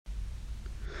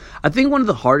I think one of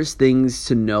the hardest things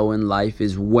to know in life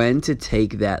is when to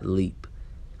take that leap.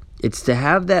 It's to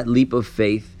have that leap of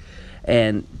faith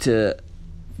and to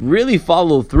really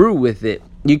follow through with it.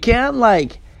 You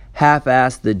can't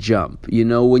half-ass the jump.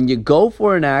 When you go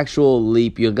for an actual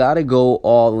leap, you got to go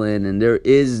all in, and there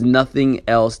is nothing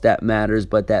else that matters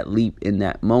but that leap in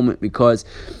that moment. Because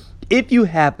if you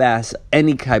half-ass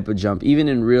any type of jump, even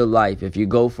in real life, if you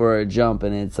go for a jump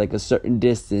and it's a certain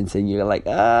distance and you're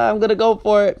I'm going to go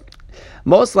for it,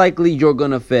 most likely you're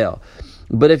going to fail.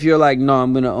 But if you're no,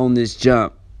 I'm going to own this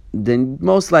jump, then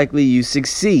most likely you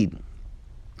succeed.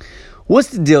 What's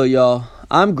the deal, y'all?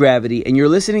 I'm Gravity, and you're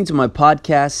listening to my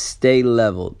podcast, Stay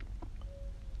Leveled.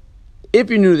 If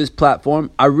you're new to this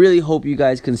platform, I really hope you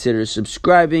guys consider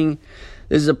subscribing.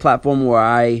 This is a platform where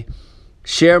I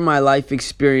share my life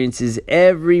experiences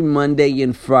every Monday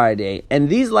and Friday. And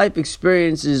these life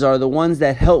experiences are the ones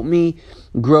that help me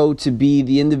grow to be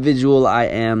the individual I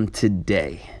am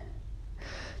today.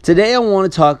 Today I want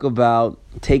to talk about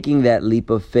taking that leap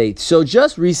of faith. So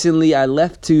just recently I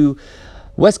left to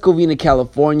West Covina,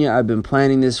 California. I've been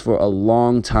planning this for a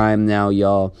long time now,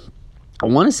 y'all. I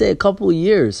want to say a couple of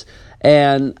years.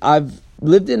 And I've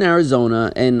lived in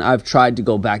Arizona, and I've tried to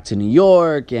go back to New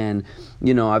York, and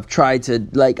I've tried to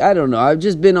I've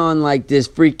just been on this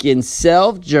freaking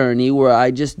self journey where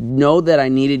I just know that I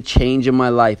needed change in my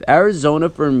life. Arizona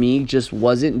for me just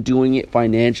wasn't doing it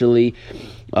financially.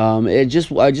 I just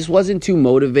wasn't too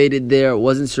motivated there. It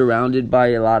wasn't surrounded by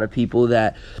a lot of people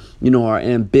that are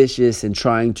ambitious and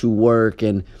trying to work.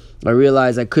 And I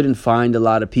realized I couldn't find a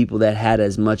lot of people that had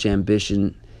as much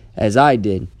ambition as I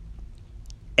did.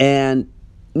 And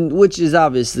which is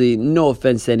obviously no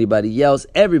offense to anybody else.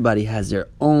 Everybody has their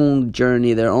own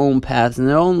journey, their own paths, and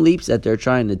their own leaps that they're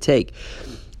trying to take.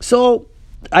 So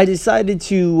I decided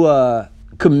to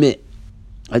commit.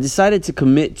 I decided to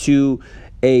commit to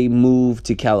a move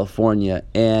to California.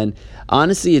 And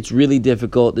honestly, it's really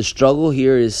difficult. The struggle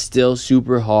here is still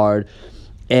super hard.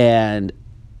 And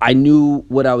I knew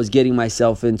what I was getting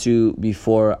myself into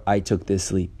before I took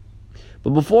this leap.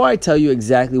 But before I tell you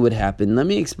exactly what happened, let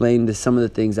me explain some of the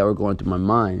things that were going through my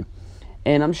mind.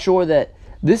 And I'm sure that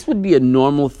this would be a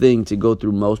normal thing to go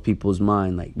through most people's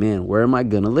mind. Man, where am I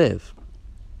going to live?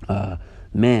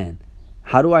 Man,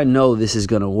 how do I know this is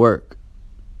going to work?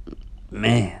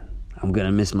 Man, I'm going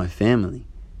to miss my family.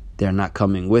 They're not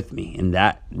coming with me. And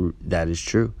that is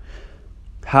true.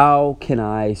 How can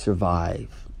I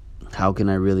survive? How can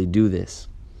I really do this?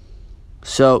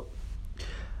 So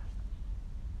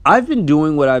I've been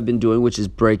doing what I've been doing, which is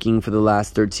breaking for the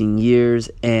last 13 years.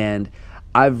 And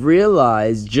I've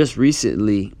realized just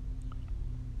recently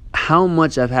how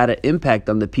much I've had an impact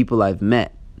on the people I've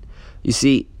met. You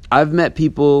see, I've met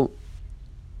people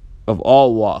of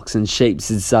all walks and shapes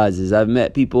and sizes. I've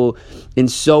met people in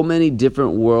so many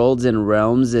different worlds and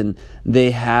realms, and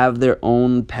they have their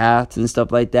own paths and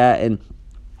stuff like that. And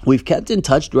we've kept in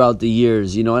touch throughout the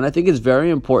years, and I think it's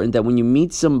very important that when you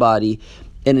meet somebody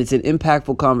and it's an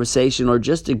impactful conversation or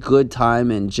just a good time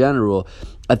in general,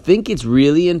 I think it's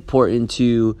really important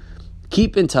to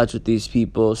keep in touch with these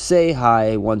people, say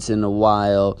hi once in a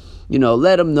while,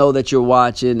 let them know that you're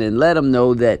watching, and let them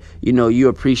know that, you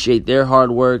appreciate their hard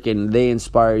work and they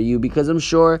inspire you. Because I'm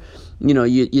sure,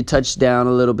 you touch down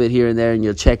a little bit here and there, and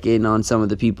you'll check in on some of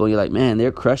the people, and you're like, man,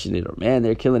 they're crushing it, or man,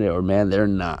 they're killing it, or man, they're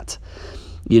not,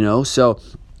 so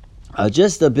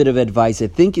just a bit of advice. I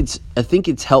think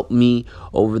it's helped me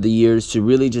over the years to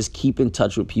really just keep in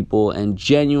touch with people and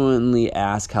genuinely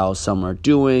ask how some are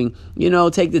doing.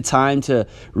 Take the time to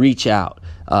reach out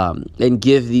and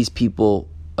give these people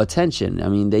attention. I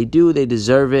mean, they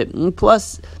deserve it. And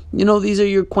plus, these are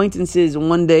your acquaintances, and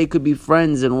one day could be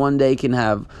friends, and one day can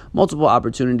have multiple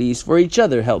opportunities for each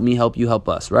other. Help me, help you, help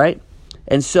us, right?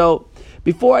 And so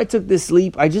before I took this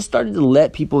leap, I just started to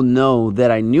let people know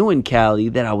that I knew in Cali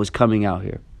that I was coming out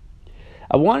here.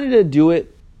 I wanted to do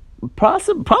it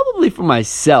probably for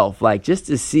myself, just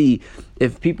to see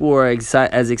if people were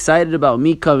as excited about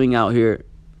me coming out here.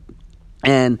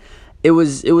 And it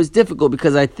was difficult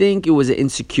because I think it was an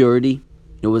insecurity.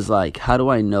 It was how do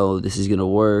I know this is going to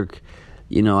work?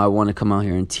 I want to come out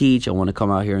here and teach. I want to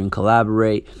come out here and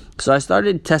collaborate. So I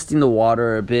started testing the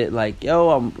water a bit,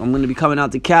 I'm going to be coming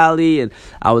out to Cali. And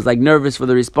I was nervous for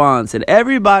the response. And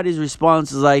everybody's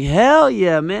response was hell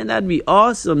yeah, man, that'd be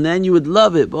awesome. Man, you would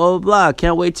love it, blah, blah, blah.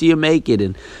 Can't wait till you make it.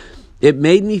 And it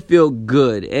made me feel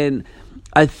good. And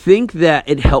I think that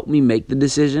it helped me make the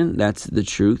decision. That's the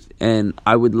truth. And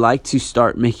I would like to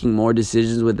start making more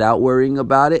decisions without worrying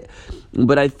about it.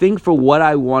 But I think for what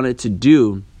I wanted to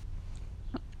do,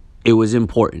 it was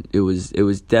important. It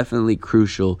was definitely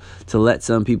crucial to let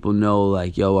some people know,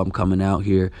 like, yo, I'm coming out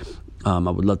here. I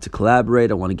would love to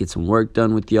collaborate. I want to get some work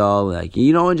done with y'all. Like,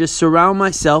 and just surround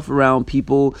myself around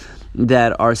people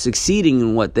that are succeeding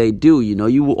in what they do.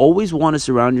 You will always want to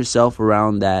surround yourself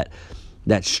around that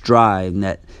strive, and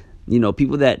that,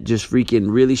 people that just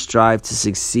freaking really strive to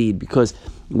succeed. Because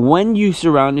when you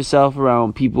surround yourself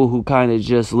around people who kind of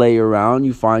just lay around,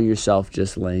 you find yourself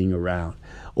just laying around.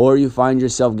 Or you find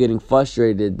yourself getting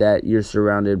frustrated that you're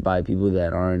surrounded by people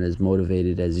that aren't as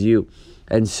motivated as you.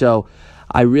 And so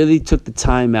I really took the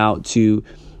time out to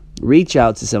reach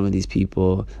out to some of these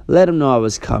people, let them know I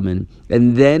was coming.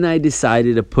 And then I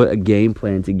decided to put a game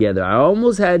plan together. I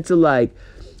almost had to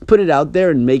put it out there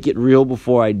and make it real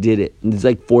before I did it. And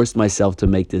it's forced myself to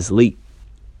make this leap.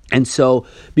 And so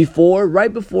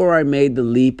right before I made the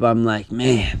leap, I'm like,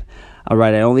 man, all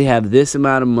right, I only have this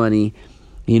amount of money.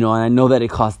 And I know that it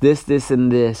costs this, and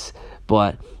this,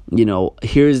 but,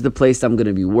 here's the place I'm going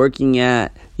to be working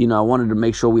at. I wanted to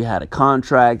make sure we had a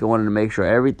contract. I wanted to make sure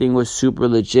everything was super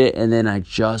legit, and then I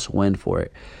just went for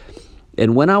it.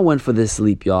 And when I went for this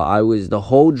leap, y'all, the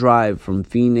whole drive from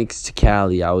Phoenix to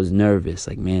Cali, I was nervous.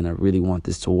 Like, man, I really want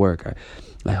this to work.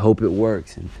 I hope it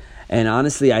works. And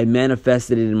honestly, I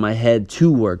manifested it in my head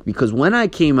to work, because when I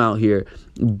came out here,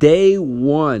 day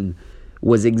one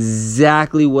was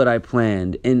exactly what I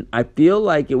planned. And I feel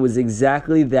like it was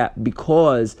exactly that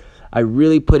because I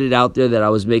really put it out there that I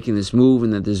was making this move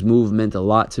and that this move meant a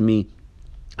lot to me.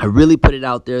 I really put it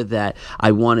out there that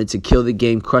I wanted to kill the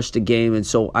game, crush the game. And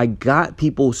so I got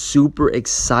people super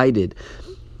excited.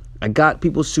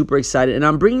 And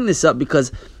I'm bringing this up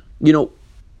because,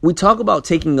 we talk about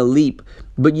taking a leap,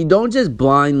 but you don't just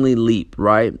blindly leap,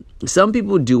 right? Some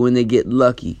people do and they get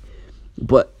lucky.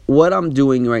 But what I'm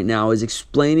doing right now is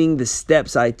explaining the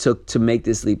steps I took to make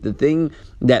this leap, the thing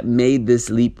that made this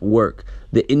leap work,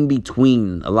 the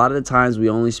in-between. A lot of the times we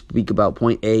only speak about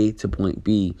point A to point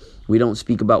B. We don't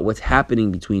speak about what's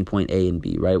happening between point A and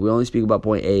B, right? We only speak about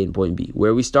point A and point B,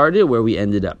 where we started, where we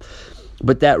ended up.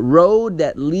 But that road,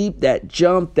 that leap, that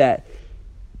jump, that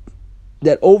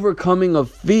overcoming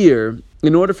of fear,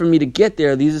 in order for me to get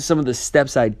there, these are some of the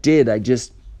steps I did.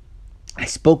 I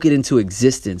spoke it into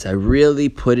existence. I really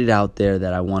put it out there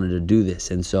that I wanted to do this.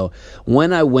 And so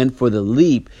when I went for the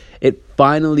leap,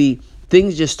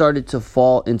 things just started to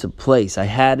fall into place. I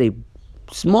had a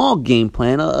small game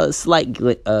plan, a slight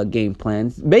game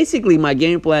plan. Basically, my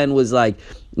game plan was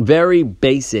very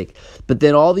basic. But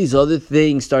then all these other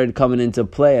things started coming into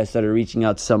play. I started reaching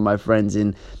out to some of my friends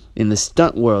in the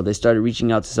stunt world. I started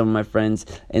reaching out to some of my friends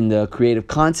in the creative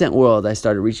content world. I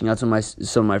started reaching out to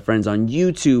some of my friends on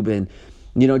YouTube, and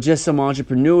just some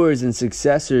entrepreneurs and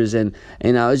successors, and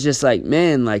I was just like,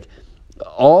 man,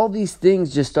 all these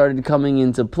things just started coming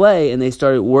into play, and they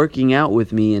started working out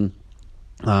with me,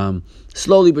 and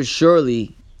slowly but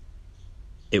surely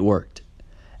it worked.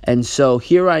 And so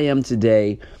here I am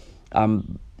today.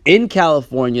 In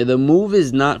California. The move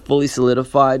is not fully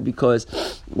solidified because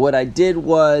what I did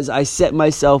was I set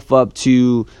myself up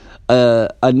to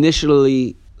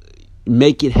initially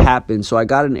make it happen. So I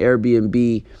got an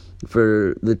Airbnb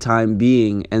for the time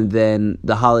being, and then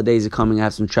the holidays are coming. I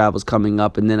have some travels coming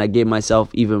up, and then I gave myself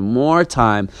even more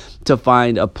time to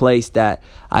find a place that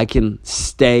I can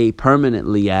stay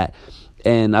permanently at.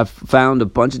 And I've found a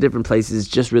bunch of different places,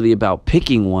 just really about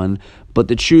picking one. But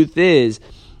the truth is,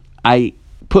 I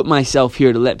put myself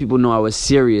here to let people know I was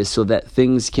serious, so that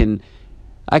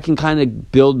I can kind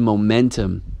of build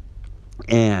momentum.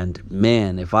 And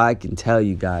man, if I can tell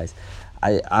you guys,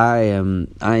 I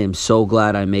am so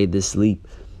glad I made this leap.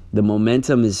 The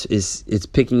momentum is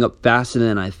picking up faster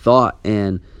than I thought,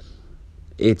 and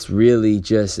it's really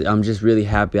I'm just really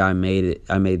happy I made it.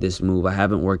 I made this move. I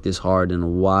haven't worked this hard in a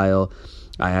while.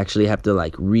 I actually have to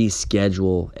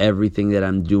reschedule everything that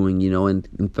I'm doing,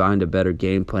 and find a better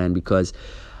game plan, because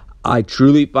I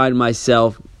truly find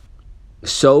myself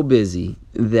so busy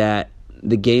that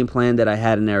the game plan that I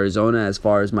had in Arizona, as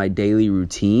far as my daily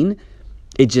routine,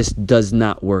 it just does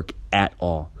not work at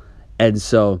all. And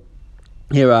so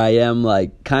here I am,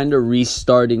 kind of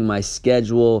restarting my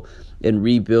schedule and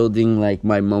rebuilding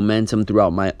my momentum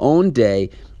throughout my own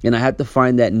day, and I have to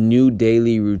find that new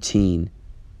daily routine.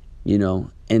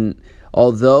 And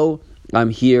although I'm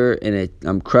here and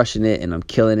I'm crushing it and I'm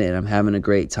killing it and I'm having a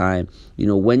great time,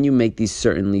 when you make these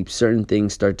certain leaps, certain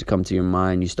things start to come to your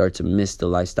mind. You start to miss the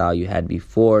lifestyle you had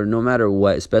before, no matter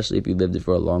what, especially if you lived it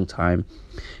for a long time.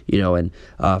 And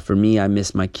for me, I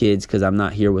miss my kids because I'm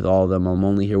not here with all of them. I'm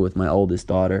only here with my oldest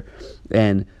daughter.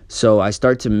 And so I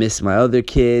start to miss my other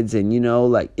kids, and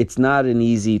it's not an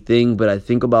easy thing, but I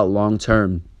think about long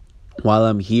term. while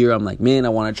I'm here, I'm like, man, I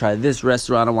want to try this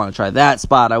restaurant. I want to try that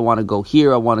spot. I want to go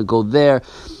here. I want to go there.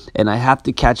 And I have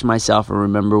to catch myself and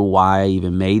remember why I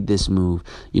even made this move.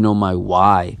 My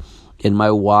why. And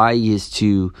my why is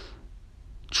to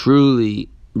truly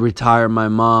retire my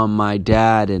mom, my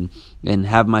dad, and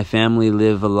have my family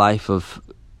live a life of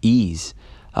ease.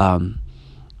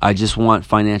 I just want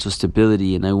financial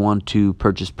stability, and I want to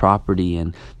purchase property,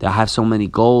 and I have so many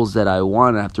goals that I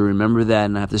want. I have to remember that,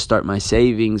 and I have to start my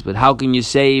savings. But how can you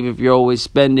save if you're always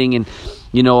spending? And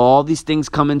all these things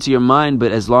come into your mind.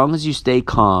 But as long as you stay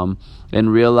calm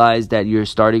and realize that you're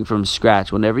starting from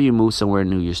scratch, whenever you move somewhere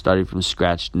new, you're starting from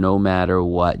scratch no matter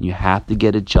what. You have to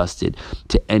get adjusted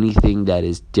to anything that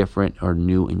is different or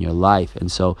new in your life.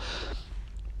 And so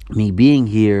me being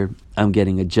here, I'm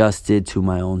getting adjusted to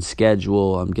my own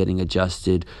schedule. I'm getting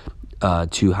adjusted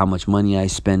to how much money I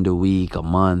spend a week, a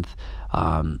month,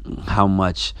 how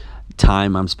much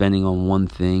time I'm spending on one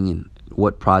thing, and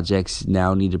what projects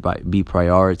now need to be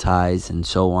prioritized, and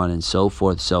so on and so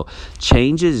forth. So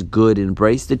change is good.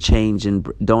 Embrace the change, and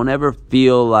don't ever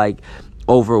feel like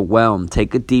overwhelmed.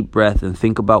 Take a deep breath and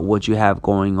think about what you have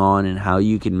going on and how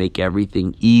you can make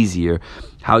everything easier,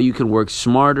 how you can work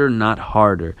smarter, not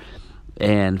harder.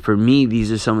 And for me,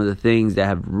 these are some of the things that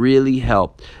have really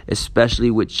helped, especially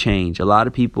with change. A lot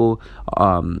of people,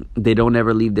 they don't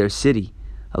ever leave their city.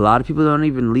 A lot of people don't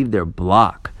even leave their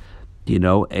block,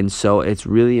 And so it's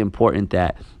really important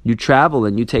that you travel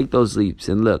and you take those leaps.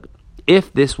 And look,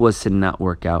 if this was to not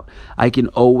work out, I can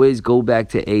always go back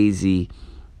to AZ.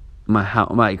 My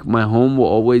home will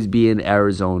always be in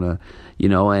Arizona,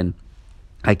 and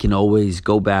I can always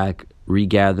go back,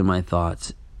 regather my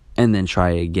thoughts, and then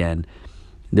try again.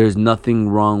 There's nothing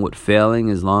wrong with failing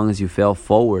as long as you fail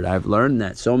forward. I've learned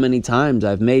that so many times.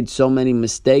 I've made so many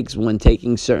mistakes when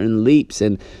taking certain leaps,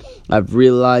 and I've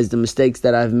realized the mistakes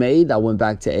that I've made. I went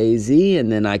back to AZ,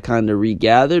 and then I kind of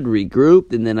regathered,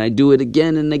 regrouped, and then I do it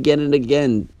again and again and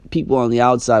again. People on the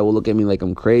outside will look at me like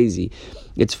I'm crazy.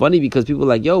 It's funny because people are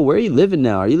like, yo, where are you living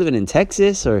now? Are you living in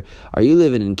Texas, or are you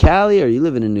living in Cali? Are you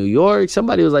living in New York?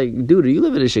 Somebody was like, dude, are you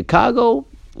living in Chicago?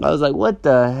 I was like, what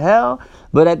the hell?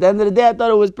 But at the end of the day, I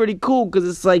thought it was pretty cool because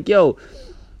it's like, yo,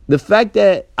 the fact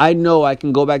that I know I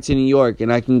can go back to New York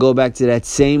and I can go back to that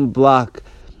same block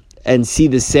and see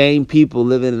the same people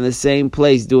living in the same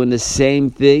place doing the same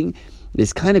thing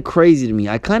is kind of crazy to me.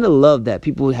 I kind of love that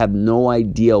people have no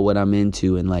idea what I'm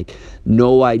into and like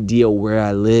no idea where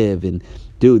I live. And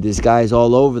dude, this guy's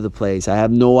all over the place. I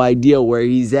have no idea where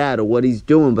he's at or what he's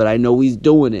doing, but I know he's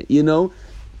doing it,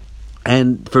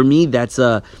 And for me, that's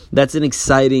an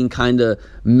exciting kind of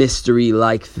mystery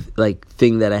like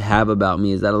thing that I have about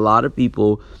me, is that a lot of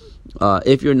people,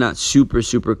 if you're not super,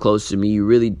 super close to me, you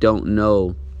really don't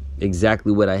know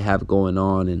exactly what I have going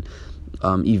on. And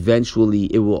eventually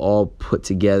it will all put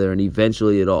together, and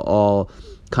eventually it'll all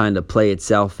kind of play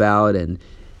itself out, and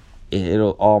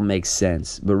it'll all make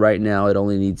sense. But right now it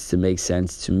only needs to make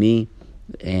sense to me.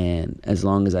 And as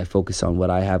long as I focus on what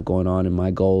I have going on and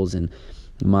my goals and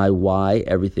my why,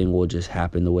 everything will just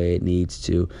happen the way it needs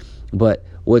to. But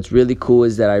what's really cool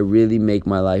is that I really make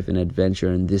my life an adventure,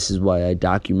 and this is why I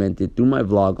document it through my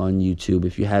vlog on YouTube.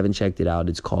 If you haven't checked it out,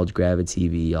 it's called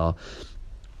GraviTV, y'all.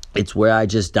 It's where I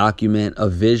just document a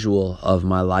visual of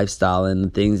my lifestyle and the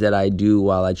things that I do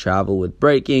while I travel with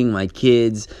breaking, my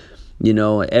kids,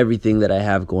 everything that I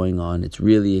have going on. It's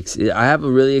really, I have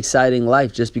a really exciting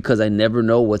life just because I never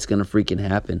know what's going to freaking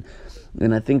happen.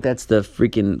 And I think that's the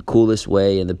freaking coolest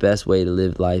way and the best way to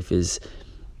live life is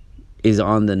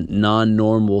on the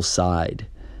non-normal side.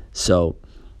 So,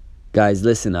 guys,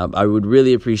 listen up. I would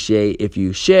really appreciate if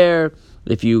you share,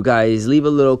 if you guys leave a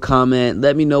little comment.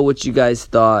 Let me know what you guys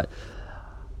thought.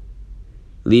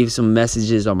 Leave some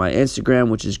messages on my Instagram,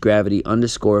 which is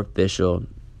gravity_official.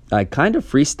 I kind of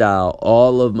freestyle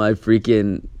all of my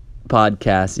freaking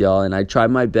podcasts, y'all, and I try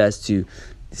my best to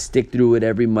stick through it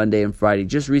every Monday and Friday.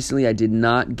 Just recently, I did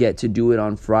not get to do it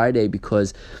on Friday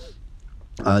because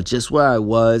just where I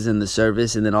was in the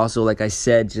service, and then also, like I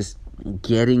said, just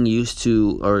getting used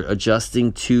to or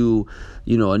adjusting to,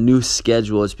 a new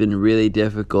schedule. It's been really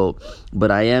difficult,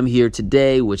 but I am here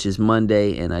today, which is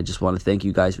Monday, and I just want to thank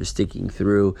you guys for sticking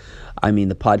through. I mean,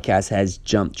 the podcast has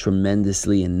jumped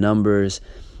tremendously in numbers.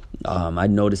 I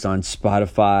noticed on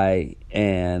Spotify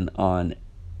and on,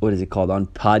 on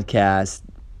podcast,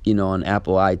 on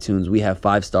Apple iTunes, we have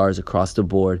 5 stars across the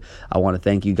board. I want to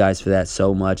thank you guys for that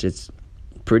so much. It's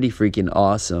pretty freaking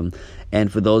awesome. And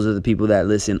for those of the people that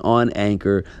listen on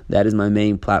Anchor, that is my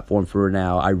main platform for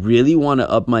now. I really want to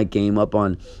up my game up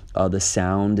on the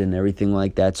sound and everything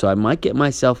like that. So I might get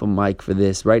myself a mic for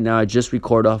this. Right now I just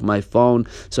record off my phone,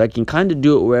 so I can kind of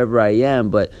do it wherever I am.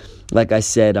 But like I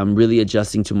said, I'm really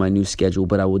adjusting to my new schedule.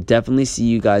 But I will definitely see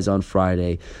you guys on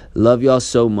Friday. Love y'all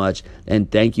so much.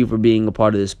 And thank you for being a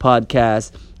part of this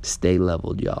podcast. Stay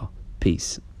leveled, y'all.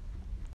 Peace.